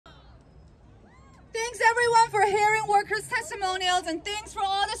Thanks everyone for hearing workers' testimonials, and thanks for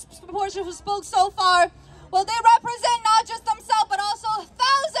all the supporters who spoke so far. Well, they represent not just themselves, but also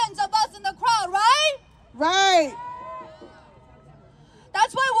thousands of us in the crowd, right? Right.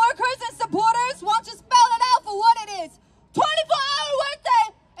 That's why workers and supporters want to spell it out for what it is. 24-hour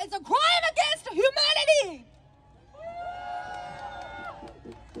workday is a crime against humanity.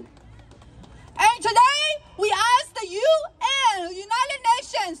 And today, we ask the UN, the United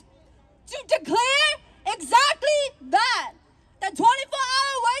Nations, to declare exactly that. The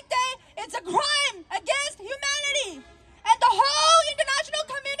 24-hour workday is a crime against humanity. And the whole international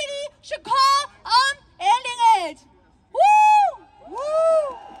community should call on ending it. Woo!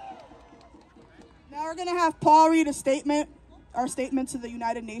 Woo! Now we're going to have Paul read a statement, our statement to the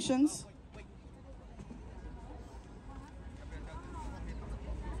United Nations.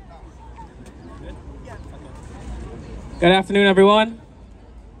 Good afternoon, everyone.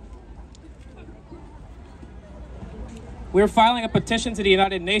 We're filing a petition to the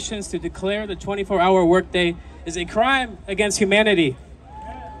United Nations to declare the 24-hour workday is a crime against humanity.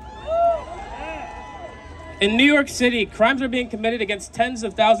 In New York City, crimes are being committed against tens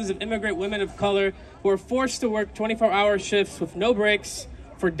of thousands of immigrant women of color who are forced to work 24-hour shifts with no breaks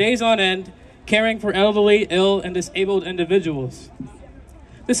for days on end, caring for elderly, ill, and disabled individuals.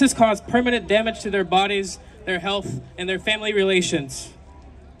 This has caused permanent damage to their bodies, their health, and their family relations.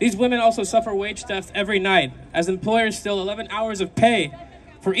 These women also suffer wage theft every night, as employers steal 11 hours of pay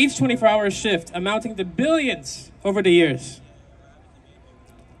for each 24-hour shift, amounting to billions over the years.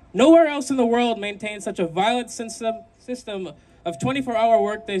 Nowhere else in the world maintains such a violent system of 24-hour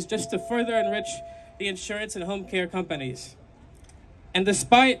workdays just to further enrich the insurance and home care companies. And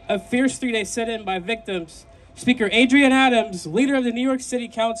despite a fierce 3-day sit-in by victims, Speaker Adrienne Adams, leader of the New York City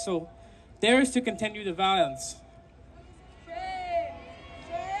Council, dares to continue the violence.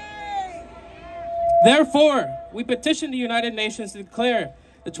 Therefore, we petition the United Nations to declare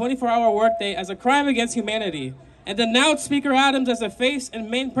the 24-hour workday as a crime against humanity and denounce Speaker Adams as the face and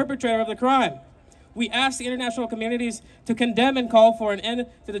main perpetrator of the crime. We ask the international communities to condemn and call for an end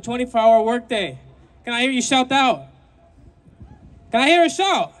to the 24-hour workday. Can I hear you shout out? Can I hear a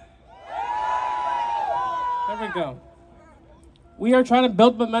shout? There we go. We are trying to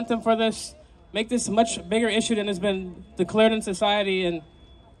build momentum for this, make this a much bigger issue than has been declared in society, and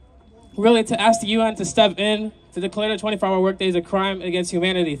really to ask the UN to step in to declare the 24-hour workday as a crime against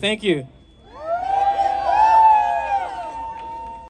humanity. Thank you.